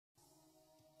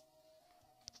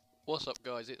What's up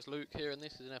guys, it's Luke here and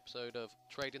this is an episode of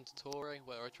Trading to Toure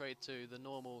where I trade to the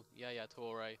normal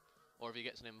Toure, or if he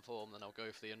gets an inform then I'll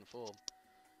go for the inform.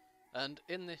 And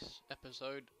in this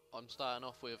episode I'm starting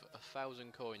off with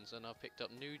 1,000 coins and I've picked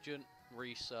up Nugent,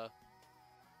 Risa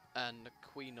and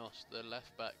Quinos, the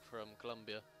left back from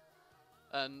Colombia.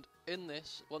 And in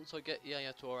this, once I get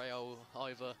Toure, I'll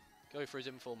either go for his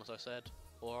inform as I said,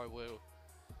 or I will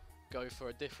go for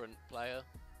a different player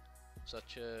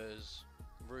such as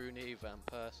Rooney, Van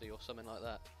Persie or something like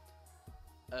that.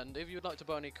 And if you would like to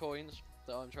buy any coins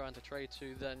that I'm trying to trade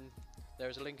to, then there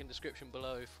is a link in the description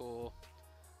below for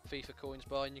FIFA coins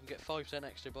buy, and you can get 5%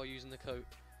 extra by using the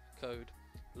code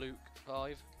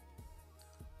Luke5.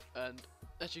 And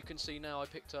as you can see now, I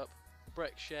picked up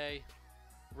Breck Shea,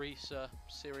 Risa,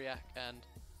 Syriac and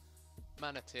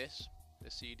Manatis, the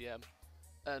CDM,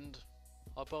 and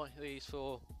I buy these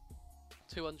for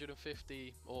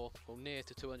 250 or near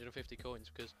to 250 coins,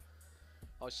 because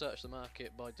I searched the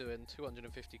market by doing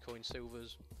 250 coin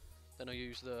silvers, then I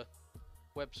use the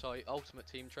website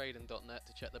ultimateteamtrading.net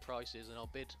to check the prices, and I'll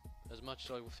bid as much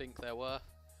as I think they're worth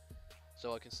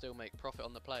so I can still make profit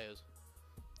on the players.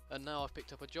 And now I've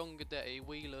picked up a John Guidetti,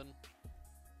 Whelan,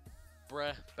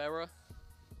 Berra,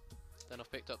 then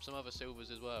I've picked up some other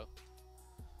silvers as well.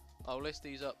 I'll list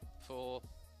these up for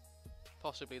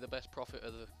possibly the best profit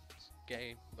of the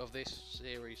game of this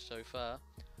series so far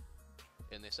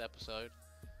in this episode.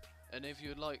 And if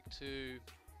you'd like to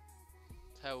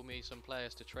tell me some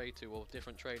players to trade to or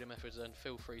different trading methods, then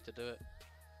feel free to do it.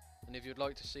 And if you'd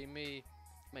like to see me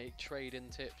make trading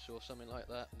tips or something like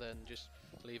that, then just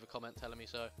leave a comment telling me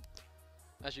so.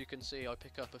 As you can see, I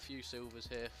pick up a few silvers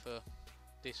here for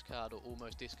discard or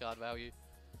almost discard value.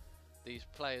 These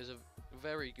players are a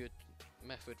very good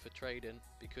method for trading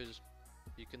because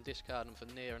you can discard them for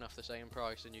near enough the same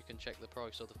price and you can check the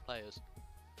price of the players.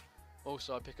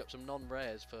 Also I pick up some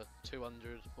non-rares for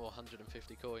 200 or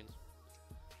 150 coins.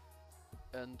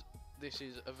 And this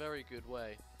is a very good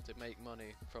way to make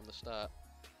money from the start.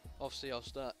 Obviously I'll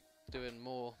start doing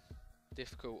more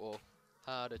difficult or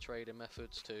harder trading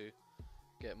methods to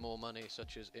get more money,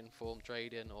 such as inform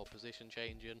trading or position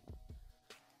changing,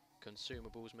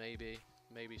 consumables maybe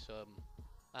some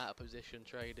out of position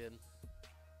trading.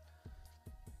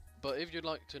 But if you'd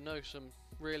like to know some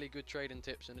really good trading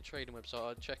tips in a trading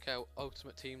website, I'd check out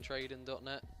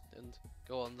ultimateteamtrading.net and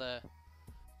go on their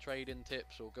trading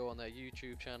tips, or go on their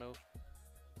YouTube channel,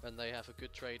 and they have a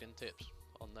good trading tips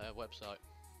on their website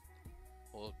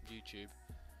or YouTube.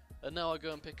 And now I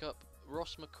go and pick up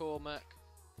Ross McCormack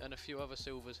and a few other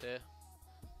silvers here,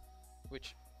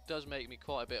 which does make me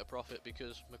quite a bit of profit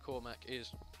because McCormack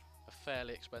is a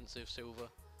fairly expensive silver.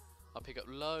 I pick up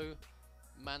Lowe,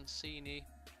 Mancini,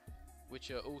 which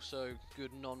are also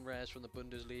good non-rares from the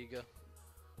Bundesliga.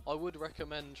 I would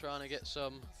recommend trying to get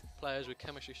some players with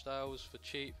chemistry styles for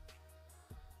cheap,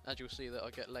 as you'll see that I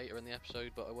get later in the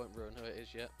episode, but I won't ruin who it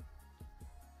is yet.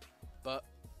 But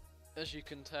as you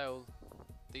can tell,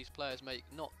 these players make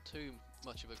not too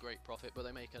much of a great profit, but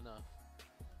they make enough.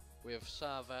 We have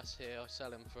Sarvas here, I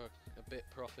sell him for a bit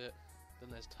profit. Then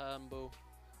there's Turnbull,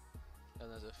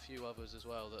 and there's a few others as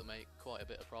well that make quite a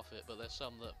bit of profit, but there's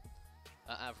some that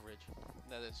are average.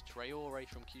 Then there's Toure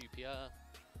from QPR,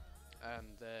 and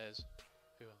there's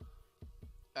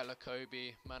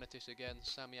Elakobi, Manatis again,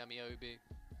 Sammy Amiobi,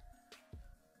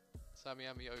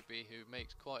 who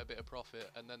makes quite a bit of profit.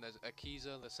 And then there's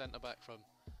Akiza, the centre back from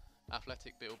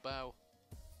Athletic Bilbao,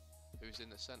 who's in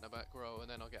the centre back row. And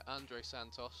then I'll get Andre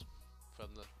Santos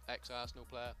from the ex-Arsenal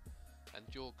player, and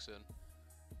Jorgsen.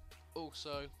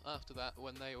 Also, after that,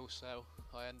 when they all sell,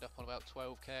 I end up on about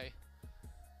 12k.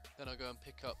 Then I go and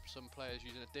pick up some players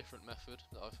using a different method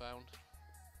that I found,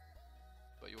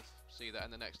 but you'll see that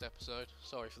in the next episode.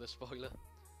 Sorry for the spoiler.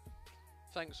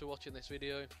 Thanks for watching this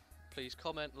video. Please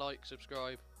comment, like,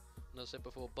 subscribe, and as I said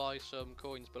before, buy some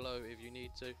coins below if you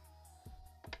need to.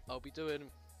 I'll be doing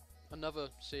another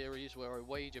series where I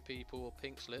wager people or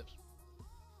pink slips,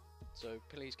 so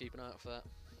please keep an eye out for that.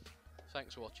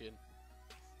 Thanks for watching.